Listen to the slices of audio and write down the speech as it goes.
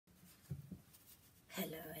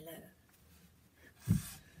Hello, hello.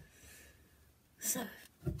 So,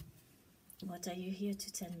 what are you here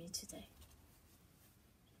to tell me today?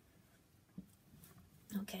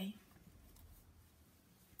 Okay.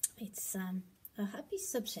 It's a happy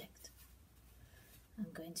subject.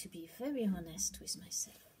 I'm going to be very honest with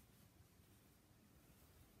myself.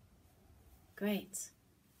 Great.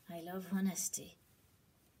 I love honesty.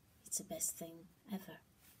 It's the best thing ever.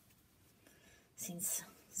 Since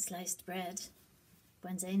sliced bread,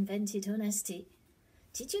 when they invented honesty,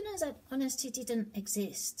 did you know that honesty didn't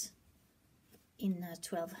exist in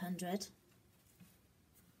 1200?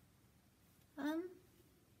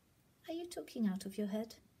 Are you talking out of your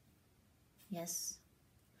head? Yes.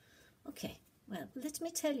 Okay, well, let me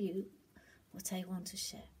tell you what I want to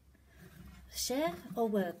share. Share or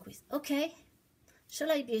work with? Okay.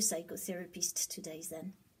 Shall I be a psychotherapist today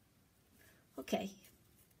then? Okay.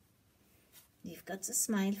 You've got a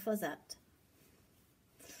smile for that.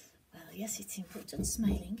 Well, yes, it's important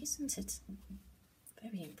smiling, isn't it?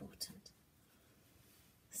 Very important.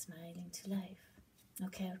 Smiling to life.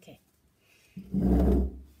 Okay.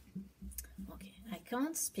 Okay, I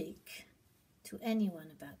can't speak to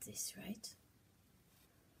anyone about this, right?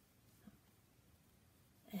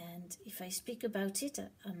 And if I speak about it,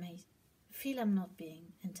 I may feel I'm not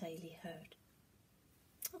being entirely heard.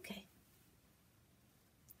 Okay.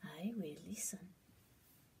 I will listen.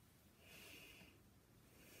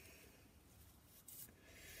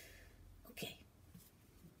 Okay.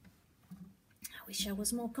 I wish I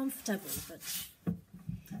was more comfortable, but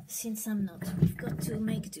since I'm not, we've got to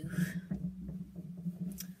make do.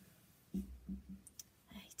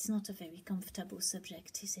 It's not a very comfortable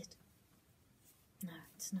subject, is it? No,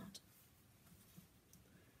 it's not.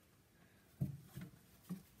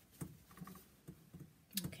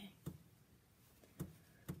 Okay.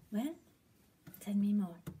 Well, tell me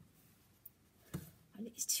more. Well,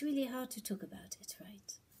 it's really hard to talk about it,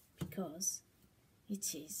 right? Because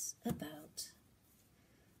it is about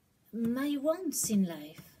my wants in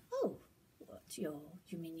life. Oh, what,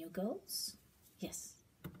 you mean your goals? Yes.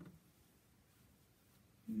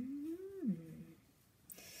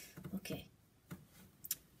 Okay.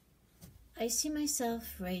 I see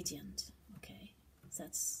myself radiant. Okay,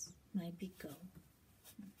 that's my big goal.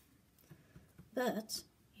 But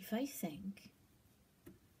if I think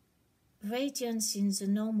radiance in the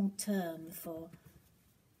normal term for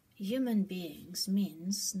human beings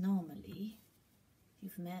means normally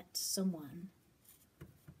you've met someone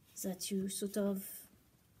that you sort of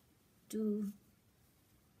do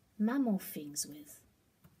mammal things with.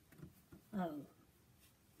 Oh,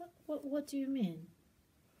 what do you mean?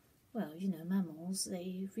 Well, you know, mammals,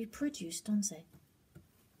 they reproduce, don't they?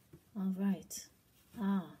 All right.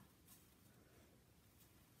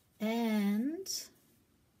 And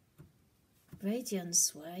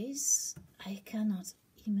radiance-wise, I cannot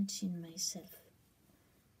imagine myself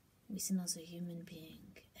with another human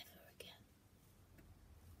being ever again.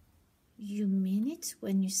 You mean it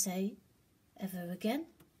when you say ever again?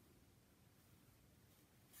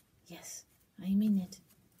 Yes, I mean it.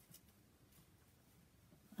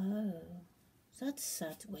 Oh, that's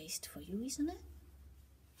sad waste for you, isn't it?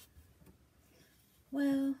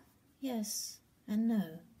 Well, yes and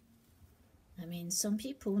no. I mean, some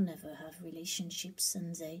people never have relationships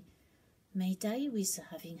and they may die with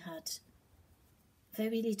having had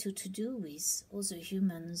very little to do with other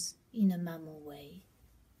humans in a mammal way.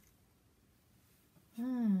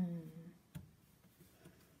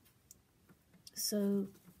 So,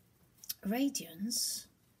 radiance,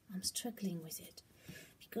 I'm struggling with it.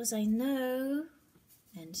 Because I know,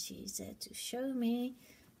 and she's there to show me,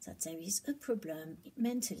 that there is a problem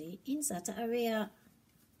mentally in that area,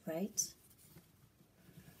 right?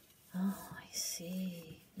 Oh, I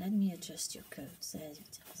see. Let me adjust your coat. There,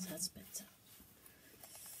 that's better.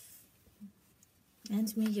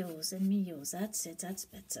 And me yours, That's it, that's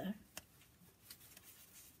better.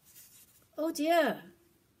 Oh dear.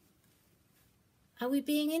 Are we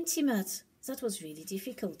being intimate? That was really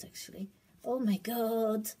difficult, actually. Oh my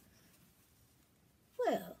God.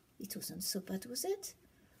 Well, it wasn't so bad, was it?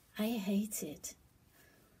 I hate it.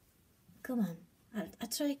 Come on, I'll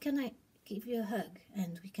try. Can I give you a hug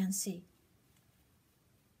and we can see?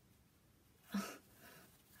 Oh,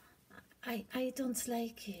 I don't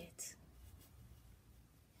like it.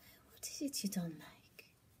 What is it you don't like?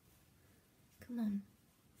 Come on.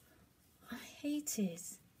 I hate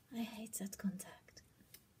it. I hate that contact.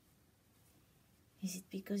 Is it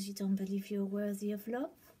because you don't believe you're worthy of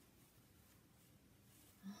love?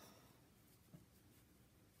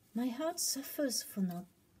 My heart suffers for not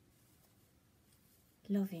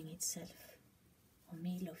loving itself, or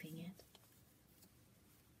me loving it.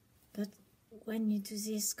 when you do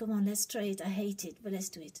this, come on, let's try it. I hate it, but let's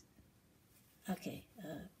do it. Okay,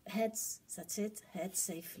 heads, that's it, head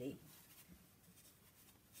safely.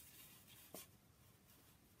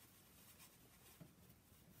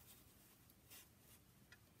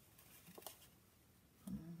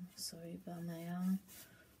 Sorry about my arm.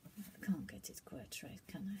 I can't get it quite right,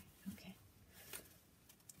 can I? Okay.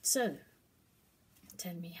 So,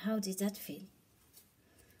 tell me, how did that feel?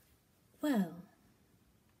 Well,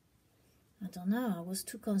 I don't know. I was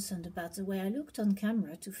too concerned about the way I looked on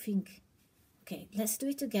camera to think, okay, let's do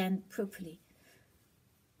it again properly.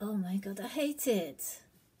 Oh my God, I hate it.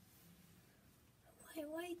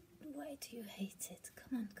 Why do you hate it?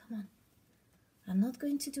 Come on. I'm not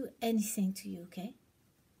going to do anything to you, okay?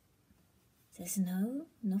 There's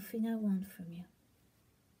nothing I want from you.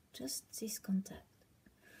 Just this contact.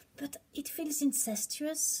 But it feels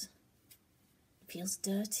incestuous. It feels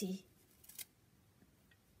dirty.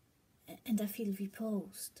 And I feel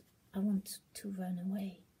repulsed. I want to run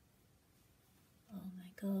away. Oh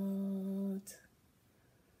my God.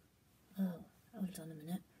 Oh, hold on a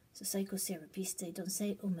minute. The psychotherapists, they don't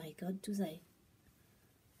say, oh my God, do they?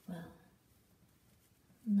 Well,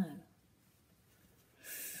 no.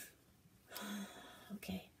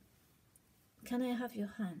 Okay. Can I have your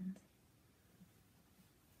hand?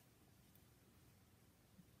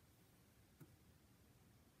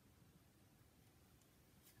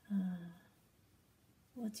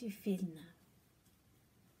 What do you feel now?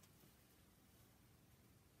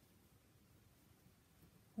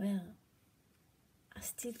 Well, I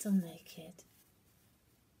still don't like it.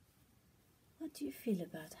 What do you feel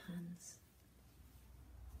about hands?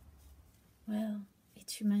 Well,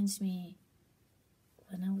 it reminds me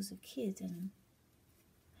when I was a kid and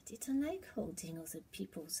I didn't like holding other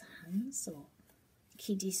people's hands or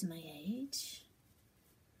kiddies my age.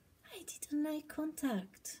 I didn't like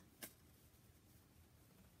contact.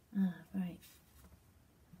 Ah, right.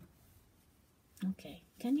 Okay,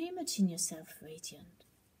 can you imagine yourself radiant?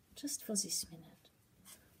 Just for this minute.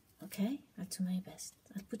 Okay, I'll do my best.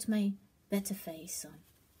 I'll put my better face on.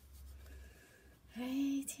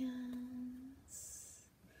 Radiance,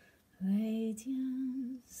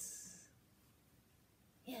 radiance.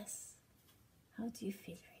 Yes, how do you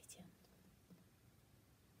feel radiant?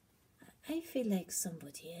 I feel like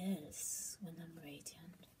somebody else when I'm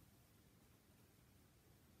radiant.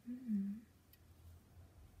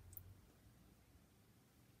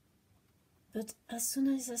 But as soon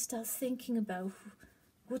as I start thinking about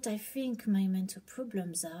what I think my mental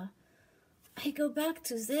problems are, I go back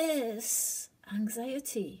to this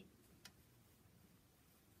anxiety.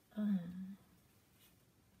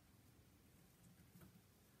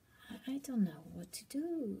 I don't know what to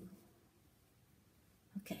do.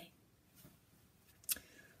 Okay,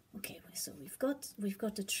 so we've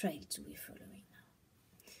got a trait we're following now.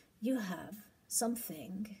 You have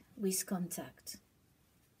something with contact.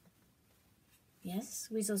 Yes,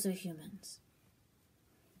 with other humans.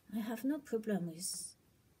 I have no problem with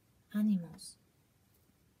animals.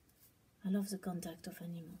 I love the contact of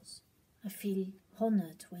animals. I feel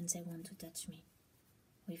honored when they want to touch me,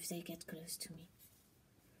 or if they get close to me.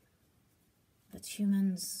 But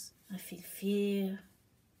humans, I feel fear,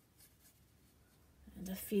 and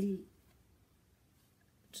I feel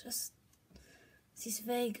just this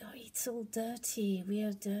vague, oh, it's all dirty, we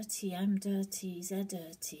are dirty, I'm dirty, they're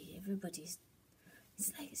dirty, everybody's...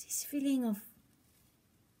 It's like this feeling of,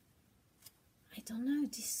 I don't know,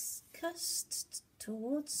 disgust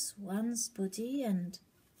towards one's body and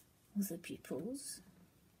other people's.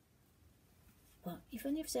 Well,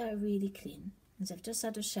 even if they are really clean, and they've just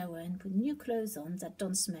had a shower and put new clothes on that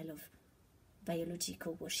don't smell of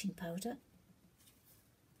biological washing powder.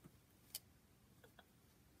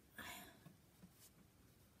 I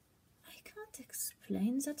can't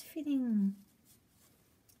explain that feeling.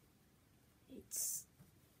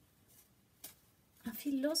 I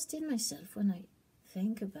feel lost in myself when I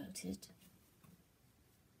think about it.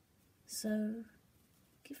 So,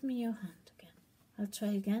 give me your hand again. I'll try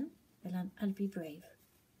again, and I'll be brave.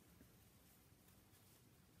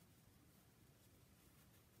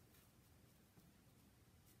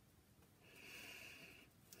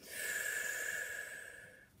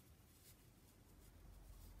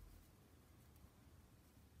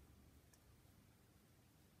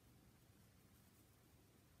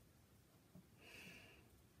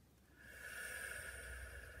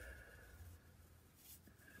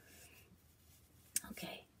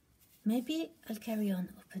 Okay, maybe I'll carry on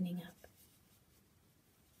opening up.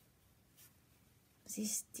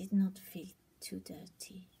 This did not feel too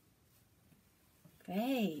dirty.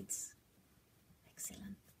 Great.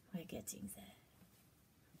 Excellent. We're getting there.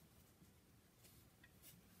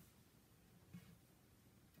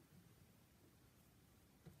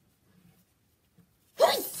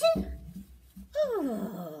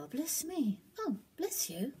 bless me. Oh, bless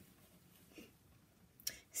you.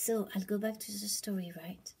 So I'll go back to the story,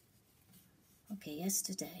 right? Okay,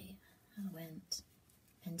 yesterday I went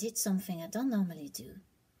and did something I don't normally do.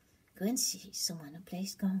 Go and see someone who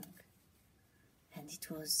plays gong. And it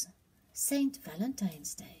was Saint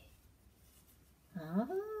Valentine's Day.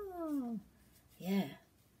 Oh, yeah.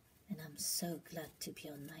 And I'm so glad to be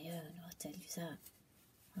on my own, I'll tell you that.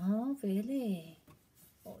 Oh, really?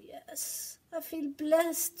 Oh, yes. I feel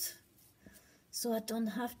blessed. So I don't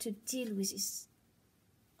have to deal with these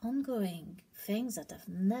ongoing things that I've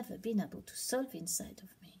never been able to solve inside of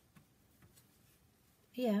me.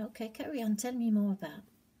 Yeah, okay, carry on. Tell me more about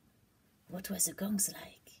what was the gongs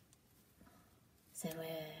like. They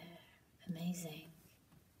were amazing.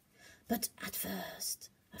 But at first,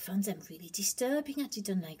 I found them really disturbing. I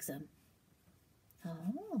didn't like them.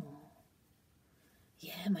 Oh.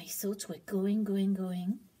 Yeah, my thoughts were going.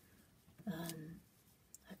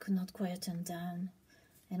 I could not quiet them down.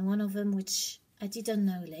 And one of them, which I didn't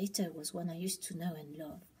know later, was one I used to know and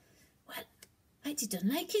love. Well, I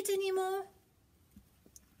didn't like it anymore.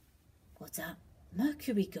 What's that?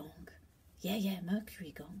 Mercury gong. Yeah,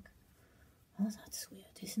 Mercury gong. Oh, that's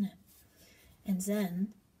weird, isn't it? And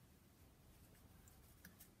then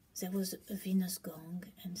there was a Venus gong,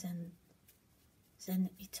 and then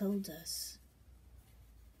he told us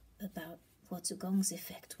about what the gong's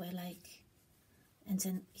effect were like. And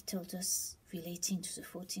then he told us relating to the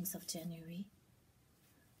 14th of January.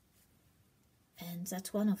 And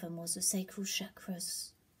that one of them was the sacral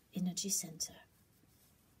chakra's energy center.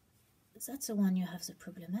 That's the one you have the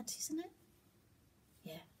problem at, isn't it?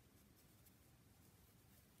 Yeah.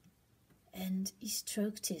 And he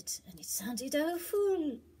stroked it, and it sounded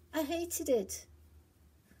awful. I hated it.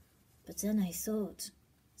 But then I thought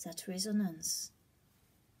that resonance,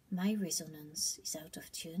 my resonance, is out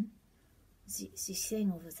of tune. This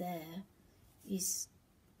thing over there is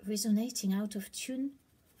resonating out of tune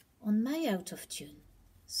on my out of tune.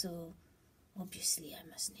 So obviously I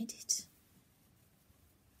must need it.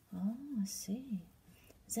 Oh, I see.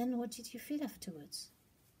 Then what did you feel afterwards?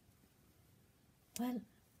 Well,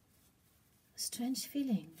 strange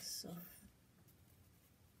feelings of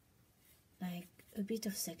like a bit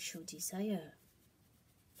of sexual desire,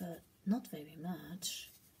 but not very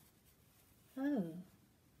much. Oh,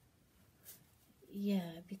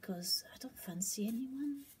 yeah, because I don't fancy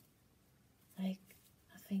anyone. Like,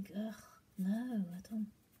 I think, ugh, no, I don't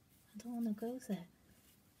want to go there.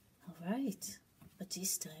 All right, but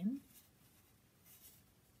this time,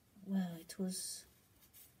 well, it was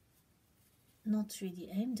not really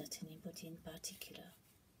aimed at anybody in particular.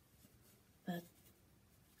 But,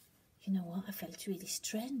 you know what, I felt really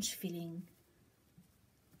strange feeling,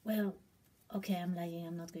 well, okay, I'm lying,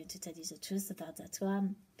 I'm not going to tell you the truth about that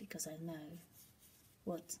one, because I know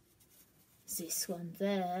what this one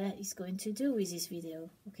there is going to do with this video,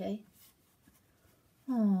 okay?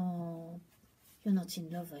 Oh, you're not in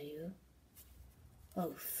love, are you?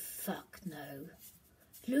 Oh, fuck no.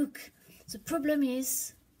 Look, the problem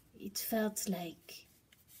is, it felt like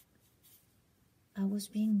I was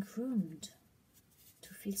being groomed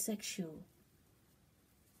to feel sexual.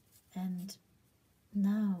 And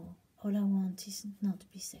now, all I want is not to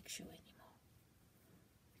be sexual anymore.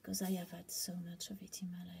 Because I have had so much of it in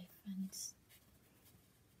my life, and it's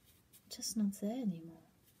just not there anymore.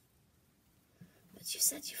 But you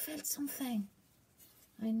said you felt something.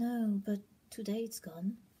 I know, but today it's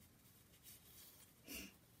gone.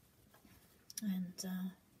 And,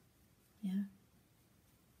 yeah.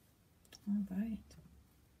 All right.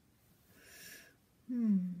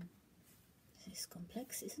 This is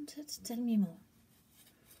complex, isn't it? Tell me more.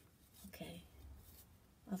 Okay.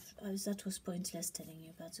 That was pointless telling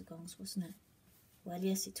you about the gongs, wasn't it? Well,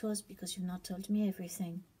 yes, it was, because you've not told me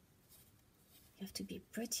everything. You have to be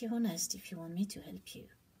pretty honest if you want me to help you.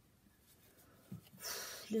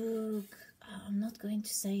 Look, I'm not going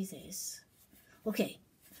to say this. Okay,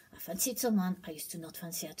 I fancied someone I used to not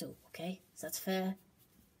fancy at all, okay? That's fair.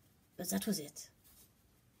 But that was it.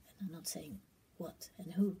 And I'm not saying what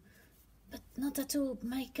and who. But not at all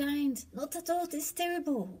my kind. Not at all. This is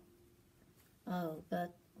terrible. Oh,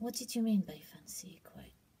 but what did you mean by fancy,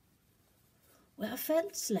 quite? Well, I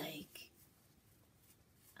felt like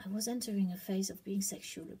I was entering a phase of being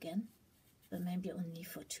sexual again, but maybe only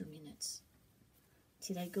for 2 minutes.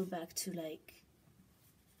 Till I go back to, like,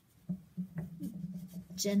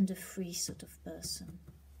 gender-free sort of person.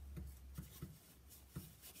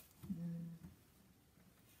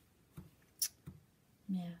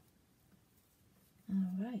 Yeah.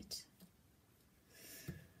 All right.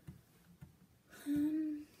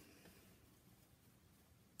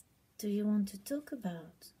 Do you want to talk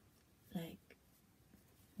about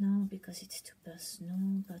No, because it's too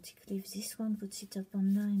personal, particularly if this one puts it up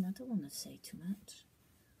online. I don't want to say too much.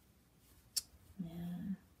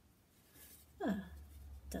 Yeah. Well,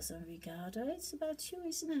 doesn't regard her. It's about you,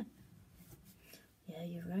 isn't it? Yeah,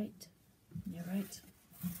 you're right. You're right.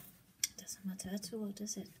 Doesn't matter at all,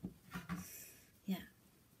 does it? Yeah.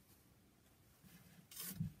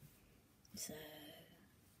 So,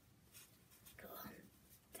 go on.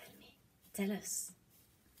 Tell me. Tell us.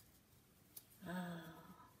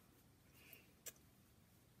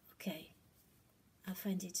 Okay. I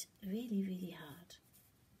find it really, really hard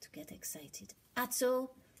to get excited. At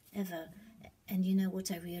all, ever. And you know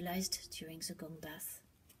what I realized during the gong bath?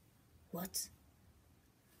 What?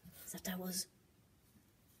 That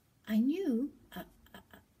I knew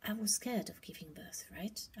I was scared of giving birth,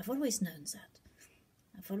 right? I've always known that.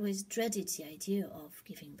 I've always dreaded the idea of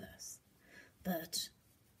giving birth. But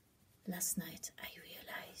last night I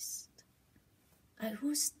realized I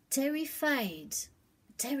was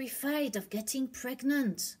terrified of getting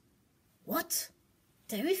pregnant. What?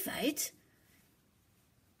 Terrified?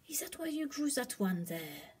 Is that why you grew that one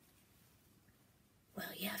there?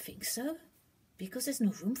 Well, yeah, I think so. Because there's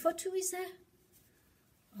no room for two, is there?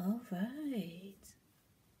 All right.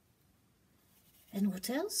 And what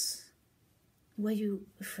else were you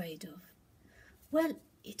afraid of? Well,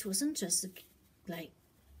 it wasn't just the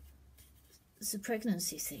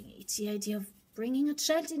pregnancy thing. It's the idea of bringing a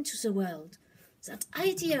child into the world. That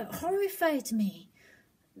idea horrified me.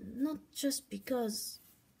 Not just because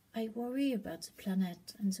I worry about the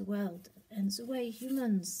planet and the world and the way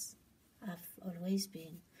humans have always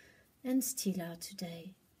been and still are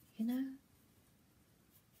today, you know?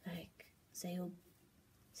 Like, they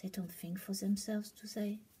don't think for themselves, do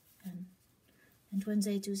they? And when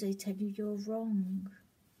they do, they tell you you're wrong.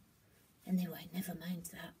 Anyway, never mind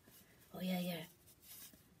that. Oh, yeah.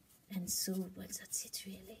 And so, well, that's it,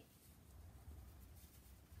 really.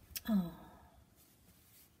 Oh,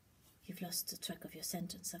 you've lost the track of your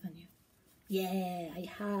sentence, haven't you? Yeah, I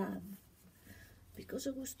have. Because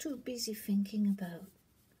I was too busy thinking about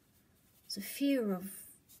the fear of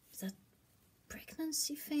that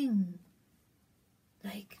pregnancy thing.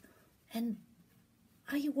 And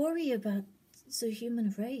I worry about the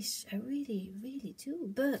human race. I really, really do.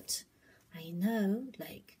 But I know,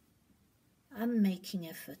 I'm making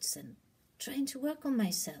efforts and trying to work on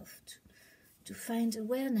myself to find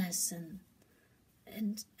awareness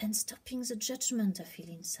and stopping the judgment I feel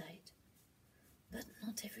inside. But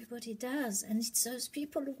not everybody does, and it's those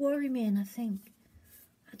people who worry me, and I think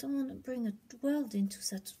I don't want to bring a child into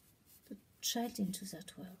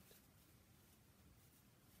that world.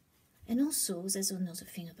 And also, there's another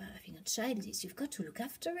thing about having a child is you've got to look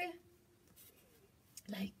after it.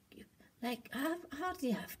 I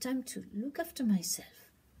hardly have time to look after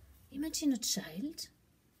myself. Imagine a child.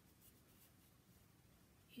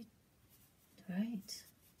 Right.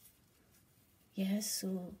 Yeah,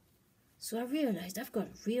 so I realized I've got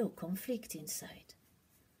a real conflict inside.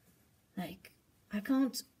 I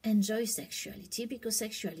can't enjoy sexuality because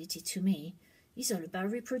sexuality to me is all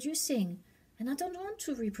about reproducing, and I don't want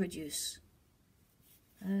to reproduce.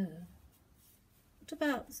 Oh. What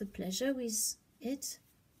about the pleasure with it?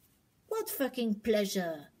 What fucking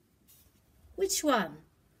pleasure? Which one?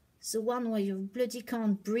 The one where you bloody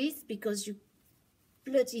can't breathe because you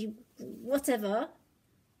bloody whatever?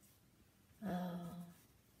 Oh.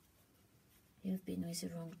 You've been with the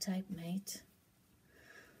wrong type, mate.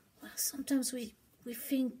 Well, sometimes we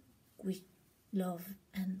think we love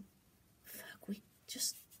and fuck, we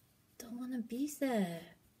just don't want to be there,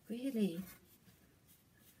 really.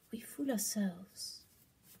 We fool ourselves.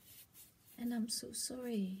 And I'm so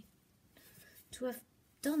sorry to have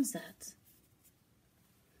done that.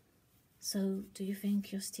 So, do you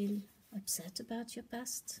think you're still upset about your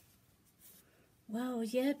past? Well,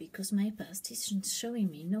 yeah, because my past isn't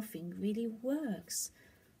showing me nothing really works.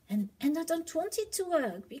 And I don't want it to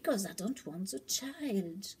work because I don't want a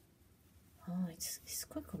child. Oh, it's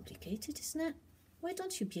quite complicated, isn't it? Why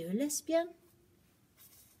don't you be a lesbian?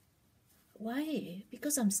 Why?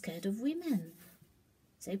 Because I'm scared of women.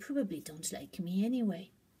 They probably don't like me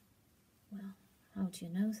anyway. Well, how do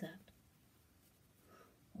you know that?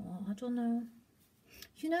 Oh, I don't know.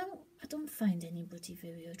 You know, I don't find anybody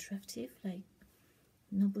very attractive.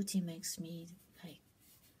 Nobody makes me,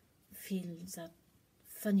 feel that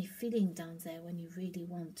funny feeling down there when you really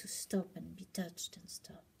want to stop and be touched and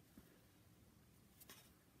stuff.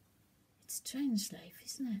 It's strange life,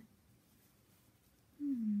 isn't it?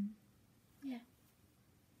 Yeah.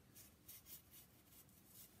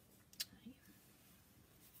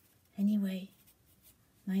 Anyway,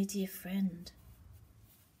 my dear friend,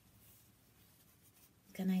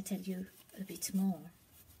 can I tell you a bit more?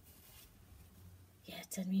 Yeah,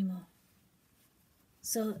 tell me more.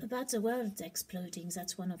 So, about the world exploding,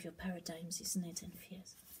 that's one of your paradigms, isn't it, and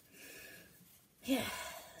fears? Yeah,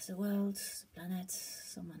 the world, the planet,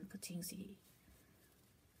 someone putting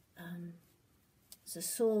the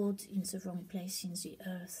sword in the wrong place in the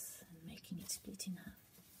earth and making it split in half.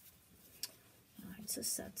 Oh, it's a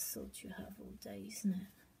sad thought you have all day, isn't it?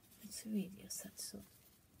 It's really a sad thought,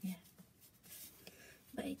 yeah.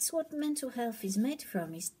 But it's what mental health is made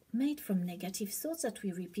from. It's made from negative thoughts that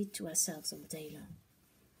we repeat to ourselves all day long.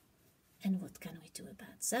 And what can we do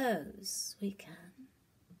about those? We can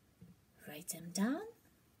write them down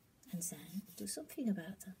and then do something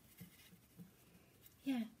about them.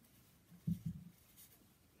 Yeah.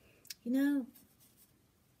 You know,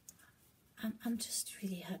 I'm just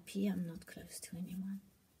really happy I'm not close to anyone.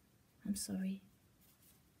 I'm sorry.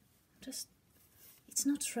 It's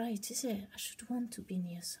not right, is it? I should want to be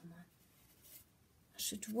near someone. I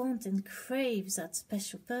should want and crave that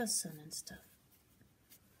special person and stuff.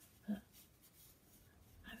 But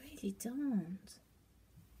I really don't.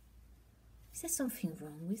 Is there something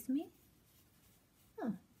wrong with me?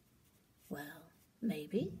 Oh, well,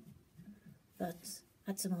 maybe. But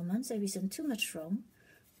at the moment there isn't too much wrong.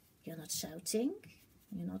 You're not shouting,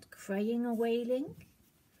 you're not crying or wailing,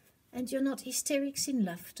 and you're not hysterics in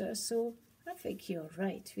laughter, so I think you're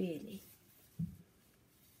right, really.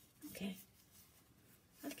 Okay.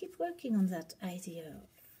 I'll keep working on that idea of,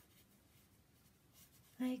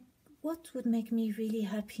 like, what would make me really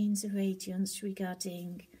happy in the radiance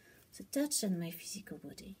regarding the touch and my physical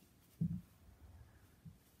body.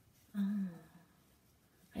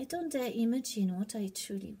 I don't dare imagine what I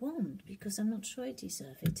truly want, because I'm not sure I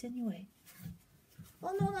deserve it anyway.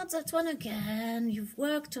 Oh no, not that one again. You've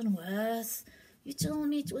worked on worth. You told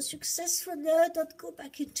me it was successful. No, don't go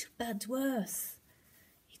back into bad worth.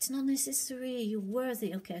 It's not necessary. You're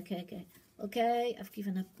worthy. Okay, I've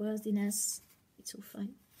given up worthiness. It's all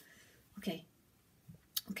fine. Okay.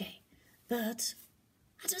 But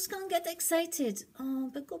I just can't get excited.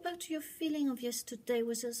 But go back to your feeling of yesterday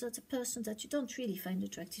with a sort of person that you don't really find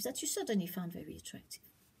attractive, that you suddenly found very attractive.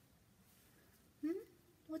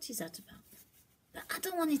 What is that about? But I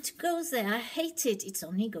don't want it to go there. I hate it. It's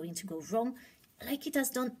only going to go wrong like it has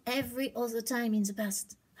done every other time in the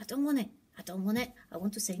past. I don't want it. I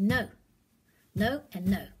want to say no. No and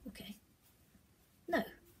no. Okay. No.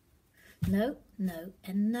 No, no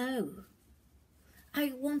and no.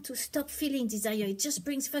 I want to stop feeling desire. It just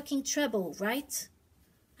brings fucking trouble, right?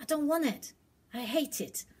 I don't want it. I hate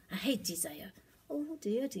it. I hate desire. Oh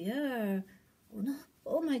dear. Oh no.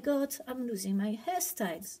 Oh my God, I'm losing my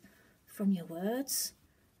hairstyles from your words.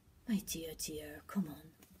 My dear, come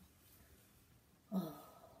on. Oh.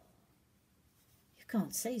 You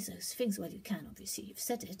can't say those things. Well, you can, obviously. You've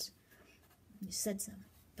said it. You said them.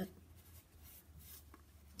 But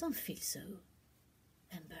don't feel so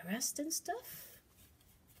embarrassed and stuff.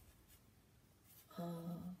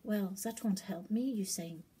 Well, that won't help me, you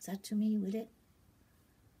saying that to me, will it?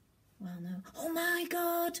 Well, no. Oh my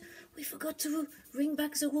God! We forgot to ring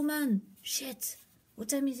back the woman. Shit. What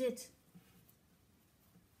time is it?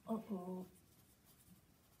 Uh-oh.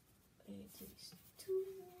 It is 2.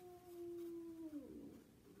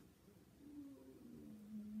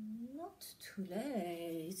 Not too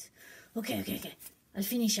late. Okay. I'll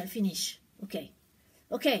finish.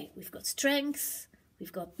 Okay, we've got strength.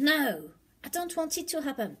 We've got... No! I don't want it to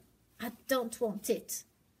happen. I don't want it.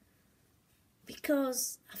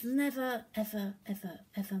 Because I've never, ever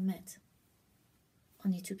met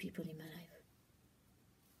only 2 people in my life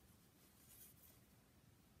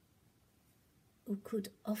who could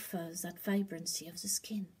offer that vibrancy of the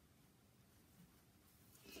skin.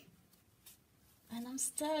 And I'm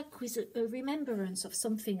stuck with a remembrance of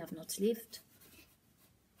something I've not lived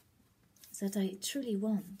that I truly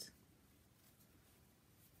want.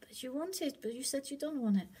 But you want it, but you said you don't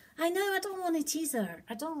want it. I know I don't want it either.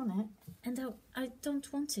 I don't want it. And I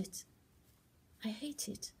don't want it. I hate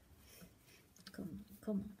it. Come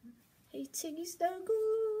on. Hating is no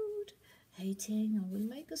good. Hating, I will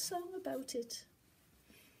make a song about it.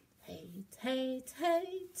 Hate.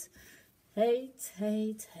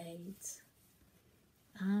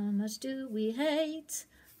 How much do we hate?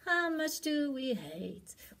 How much do we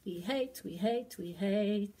hate? We hate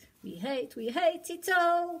it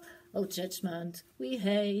all. Oh, judgment, we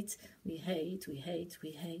hate.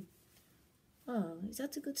 Oh, is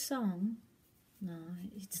that a good song? No,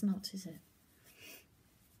 it's not, is it?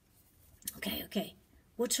 Okay.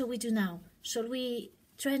 What shall we do now? Shall we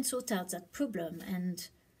try and sort out that problem? And,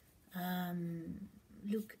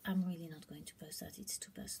 look, I'm really not going to post that. It's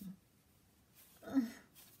too personal.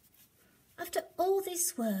 all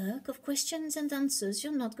this work of questions and answers,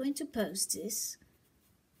 you're not going to post this?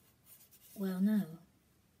 Well, no.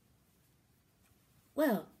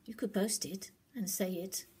 Well, you could post it and say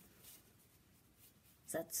it.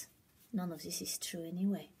 That none of this is true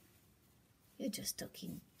anyway. You're just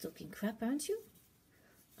talking crap, aren't you?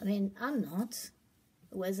 I mean, I'm not.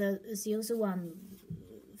 Whether the other one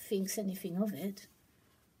thinks anything of it.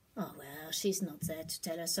 Oh, well, she's not there to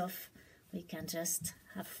tell us off. We can just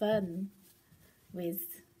have fun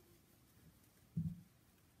with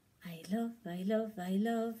I love, I love, I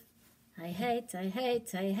love. I hate, I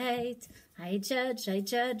hate, I hate. I judge, I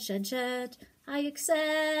judge, I judge. I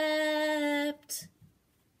accept.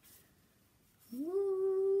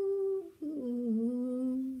 Ooh.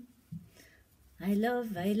 I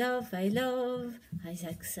love, I love, I love. I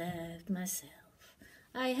accept myself.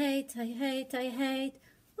 I hate, I hate, I hate.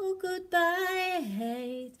 Oh, goodbye,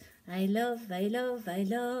 hate. I love, I love, I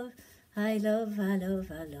love. I love, I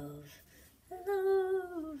love, I love.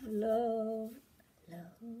 Love, love,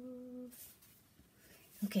 love.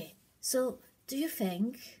 Okay, so do you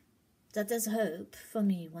think that there's hope for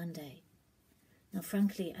me one day? No,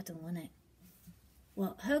 frankly, I don't want it.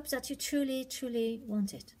 Well, hope that you truly, truly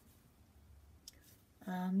want it.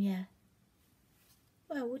 Yeah.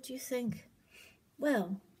 Well, what do you think?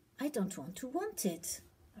 Well, I don't want it.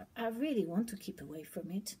 I really want to keep away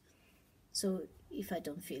from it. So if I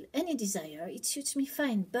don't feel any desire, it suits me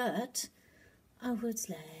fine, but I would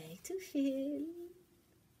like to feel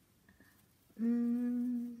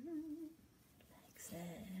like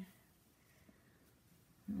that.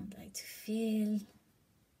 I'd like to feel.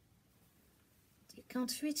 You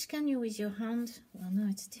can't reach, can you, with your hand? Well, no,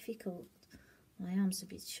 it's difficult. My arm's a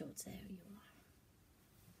bit short. There you are.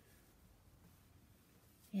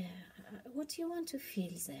 Yeah, what do you want to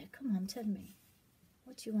feel there? Come on, tell me.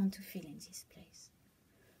 What do you want to feel in this place?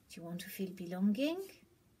 Do you want to feel belonging?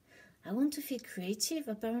 I want to feel creative.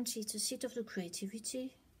 Apparently, it's a seat of the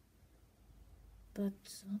creativity.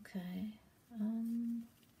 But, okay.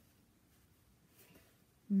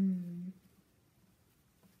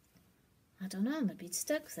 I don't know, I'm a bit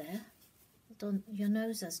stuck there. Your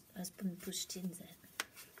nose has been pushed in there.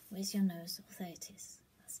 Where's your nose? Oh, there it is.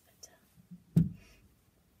 That's better.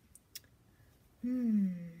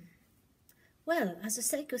 Well, as a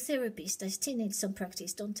psychotherapist, I still need some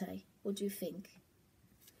practice, don't I? What do you think?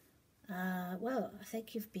 Well, I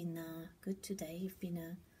think you've been good today. You've been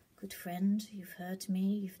a good friend. You've heard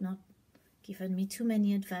me. You've not given me too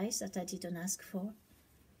many advice that I didn't ask for.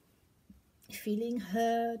 Feeling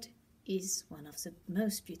heard is one of the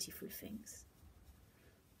most beautiful things.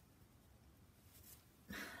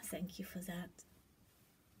 Thank you for that.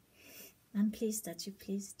 I'm pleased that you're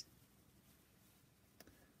pleased.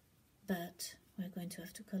 But we're going to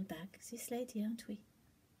have to call back this lady, aren't we?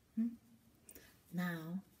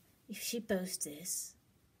 Now, if she posts this,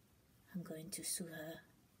 I'm going to sue her.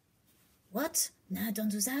 What? No, don't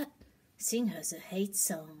do that. Sing her the hate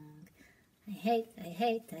song. I hate, I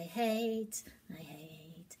hate, I hate, I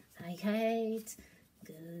hate, I hate.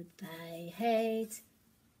 Goodbye, hate.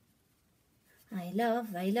 I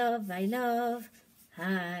love, I love, I love,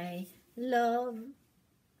 I love.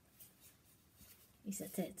 Is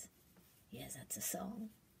that it? Yes, that's a song.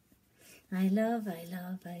 I love, I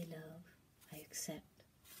love, I love, I accept.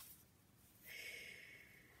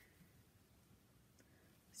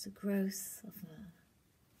 It's the growth of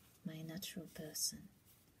my natural person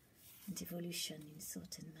and evolution in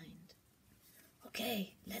thought and mind.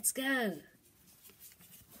 Okay, let's go.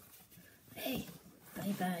 Hey,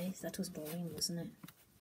 bye-bye. That was boring, wasn't it?